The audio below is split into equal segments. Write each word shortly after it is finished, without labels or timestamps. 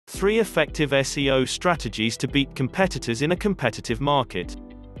3 effective SEO strategies to beat competitors in a competitive market.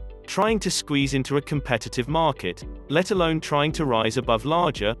 Trying to squeeze into a competitive market, let alone trying to rise above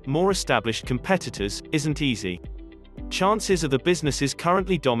larger, more established competitors, isn't easy. Chances are the businesses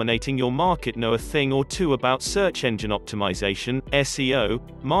currently dominating your market know a thing or two about search engine optimization, SEO,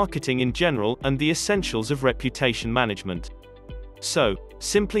 marketing in general, and the essentials of reputation management. So,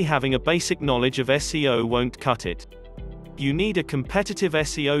 simply having a basic knowledge of SEO won't cut it. You need a competitive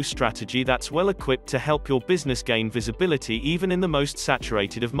SEO strategy that's well equipped to help your business gain visibility even in the most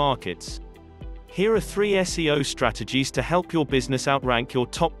saturated of markets. Here are 3 SEO strategies to help your business outrank your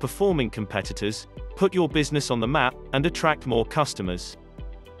top performing competitors, put your business on the map, and attract more customers.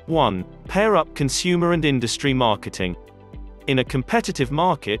 1. Pair up consumer and industry marketing. In a competitive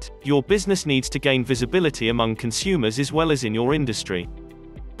market, your business needs to gain visibility among consumers as well as in your industry.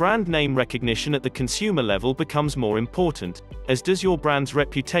 Brand name recognition at the consumer level becomes more important, as does your brand's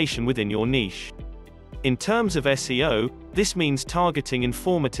reputation within your niche. In terms of SEO, this means targeting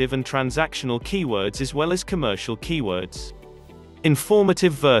informative and transactional keywords as well as commercial keywords.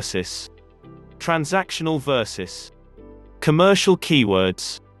 Informative versus transactional versus commercial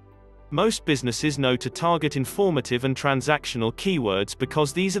keywords. Most businesses know to target informative and transactional keywords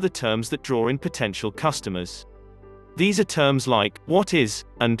because these are the terms that draw in potential customers. These are terms like what is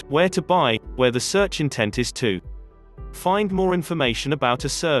and where to buy, where the search intent is to find more information about a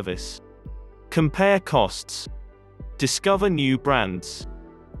service, compare costs, discover new brands.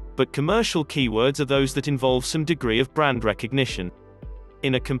 But commercial keywords are those that involve some degree of brand recognition.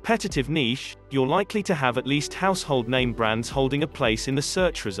 In a competitive niche, you're likely to have at least household name brands holding a place in the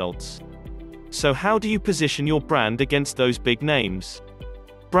search results. So how do you position your brand against those big names?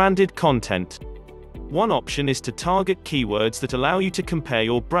 Branded content. One option is to target keywords that allow you to compare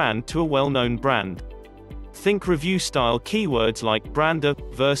your brand to a well-known brand. Think review-style keywords like brand A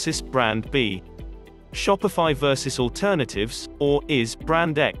versus brand B, Shopify versus alternatives, or is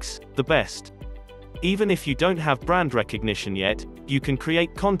brand X the best? Even if you don't have brand recognition yet, you can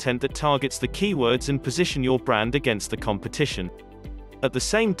create content that targets the keywords and position your brand against the competition. At the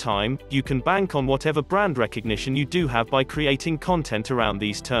same time, you can bank on whatever brand recognition you do have by creating content around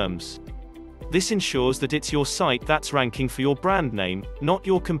these terms. This ensures that it's your site that's ranking for your brand name, not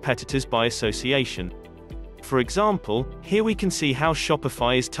your competitors by association. For example, here we can see how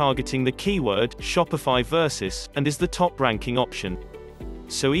Shopify is targeting the keyword Shopify versus and is the top ranking option.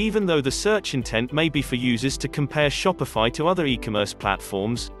 So even though the search intent may be for users to compare Shopify to other e-commerce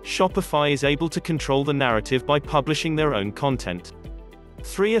platforms, Shopify is able to control the narrative by publishing their own content.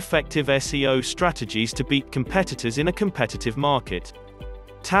 3 effective SEO strategies to beat competitors in a competitive market.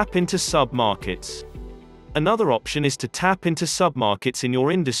 Tap into sub-markets. Another option is to tap into sub-markets in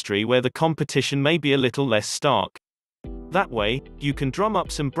your industry where the competition may be a little less stark. That way, you can drum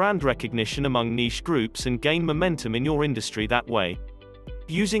up some brand recognition among niche groups and gain momentum in your industry that way.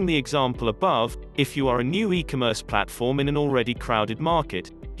 Using the example above, if you are a new e-commerce platform in an already crowded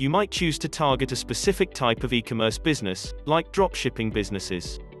market, you might choose to target a specific type of e-commerce business, like dropshipping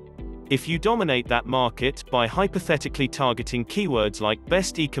businesses. If you dominate that market by hypothetically targeting keywords like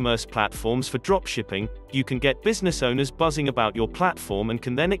best e-commerce platforms for dropshipping, you can get business owners buzzing about your platform and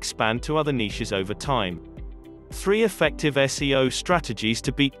can then expand to other niches over time. 3 effective SEO strategies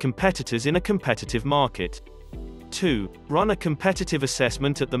to beat competitors in a competitive market. 2. Run a competitive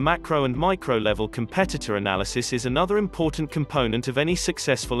assessment at the macro and micro level. Competitor analysis is another important component of any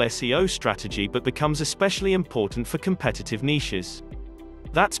successful SEO strategy but becomes especially important for competitive niches.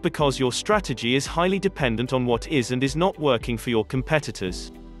 That's because your strategy is highly dependent on what is and is not working for your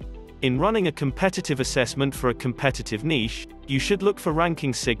competitors. In running a competitive assessment for a competitive niche, you should look for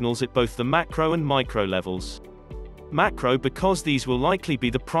ranking signals at both the macro and micro levels. Macro because these will likely be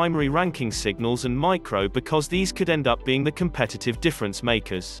the primary ranking signals, and micro because these could end up being the competitive difference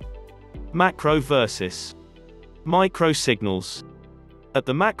makers. Macro versus micro signals. At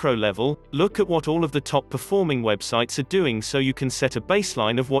the macro level, look at what all of the top performing websites are doing so you can set a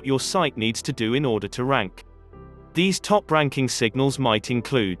baseline of what your site needs to do in order to rank. These top ranking signals might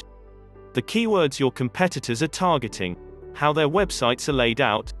include the keywords your competitors are targeting, how their websites are laid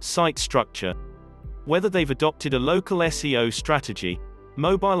out, site structure, whether they've adopted a local SEO strategy,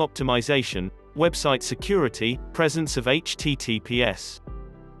 mobile optimization, website security, presence of HTTPS,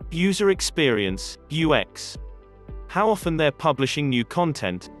 user experience, UX, how often they're publishing new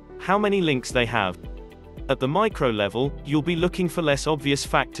content, how many links they have. At the micro level, you'll be looking for less obvious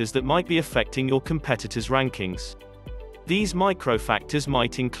factors that might be affecting your competitors' rankings. These micro factors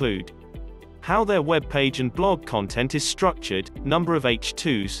might include how their web page and blog content is structured, number of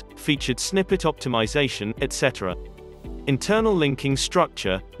H2s, featured snippet optimization, etc. Internal linking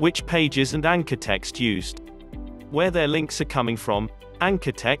structure, which pages and anchor text used. Where their links are coming from,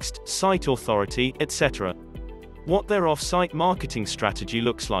 anchor text, site authority, etc. What their off-site marketing strategy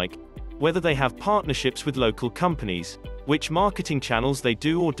looks like. Whether they have partnerships with local companies, which marketing channels they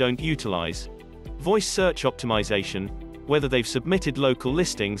do or don't utilize. Voice search optimization, whether they've submitted local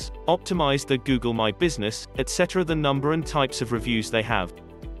listings, optimized their Google My Business, etc. The number and types of reviews they have.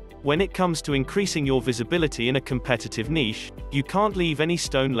 When it comes to increasing your visibility in a competitive niche, you can't leave any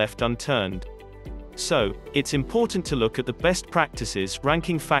stone left unturned. So, it's important to look at the best practices,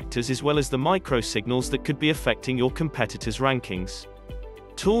 ranking factors as well as the micro signals that could be affecting your competitors' rankings.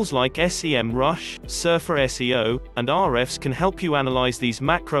 Tools like SEMrush, Surfer SEO, and RFs can help you analyze these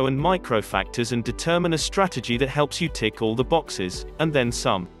macro and micro factors and determine a strategy that helps you tick all the boxes, and then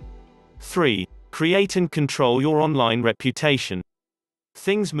some. 3. Create and control your online reputation.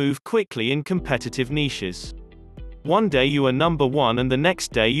 Things move quickly in competitive niches. One day you are number 1 and the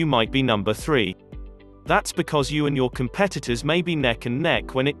next day you might be number 3. That's because you and your competitors may be neck and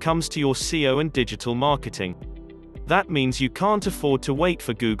neck when it comes to your SEO and digital marketing. That means you can't afford to wait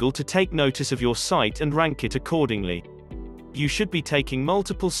for Google to take notice of your site and rank it accordingly. You should be taking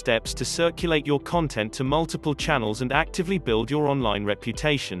multiple steps to circulate your content to multiple channels and actively build your online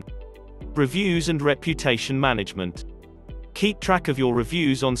reputation. Reviews and reputation management. Keep track of your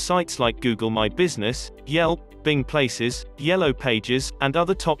reviews on sites like Google My Business, Yelp, Bing Places, Yellow Pages, and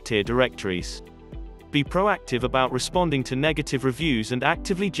other top-tier directories. Be proactive about responding to negative reviews and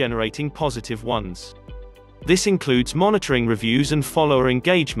actively generating positive ones. This includes monitoring reviews and follower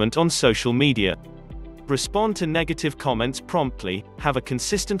engagement on social media. Respond to negative comments promptly, have a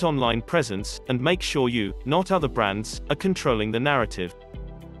consistent online presence, and make sure you, not other brands, are controlling the narrative.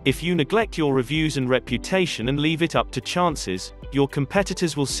 If you neglect your reviews and reputation and leave it up to chances, your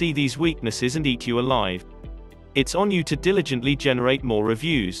competitors will see these weaknesses and eat you alive. It's on you to diligently generate more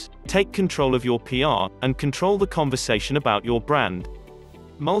reviews, take control of your PR, and control the conversation about your brand.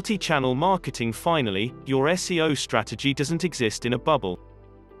 Multi-channel marketing. Finally, your SEO strategy doesn't exist in a bubble.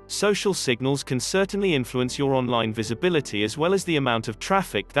 Social signals can certainly influence your online visibility as well as the amount of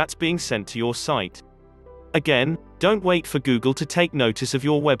traffic that's being sent to your site. Again, don't wait for Google to take notice of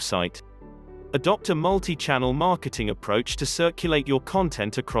your website. Adopt a multi-channel marketing approach to circulate your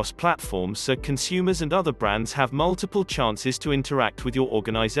content across platforms so consumers and other brands have multiple chances to interact with your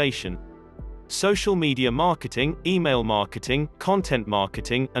organization. Social media marketing, email marketing, content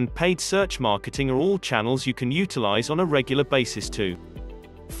marketing, and paid search marketing are all channels you can utilize on a regular basis to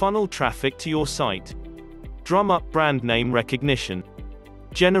funnel traffic to your site. Drum up brand name recognition.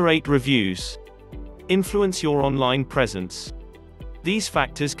 Generate reviews. Influence your online presence. These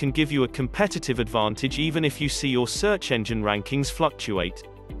factors can give you a competitive advantage even if you see your search engine rankings fluctuate.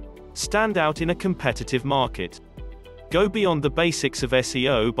 Stand out in a competitive market. Go beyond the basics of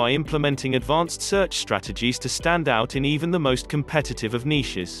SEO by implementing advanced search strategies to stand out in even the most competitive of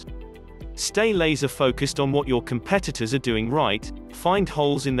niches. Stay laser-focused on what your competitors are doing right, find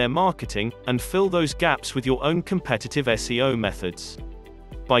holes in their marketing, and fill those gaps with your own competitive SEO methods.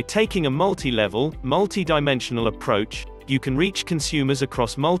 By taking a multi-level, multi-dimensional approach, you can reach consumers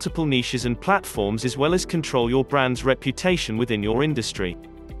across multiple niches and platforms as well as control your brand's reputation within your industry.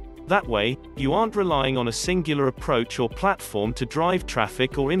 That way, you aren't relying on a singular approach or platform to drive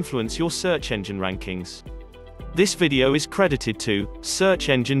traffic or influence your search engine rankings. This video is credited to Search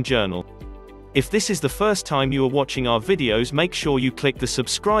Engine Journal. If this is the first time you are watching our videos, make sure you click the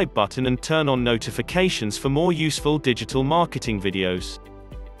subscribe button and turn on notifications for more useful digital marketing videos.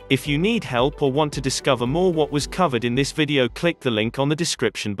 If you need help or want to discover more what was covered in this video, click the link on the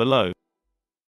description below.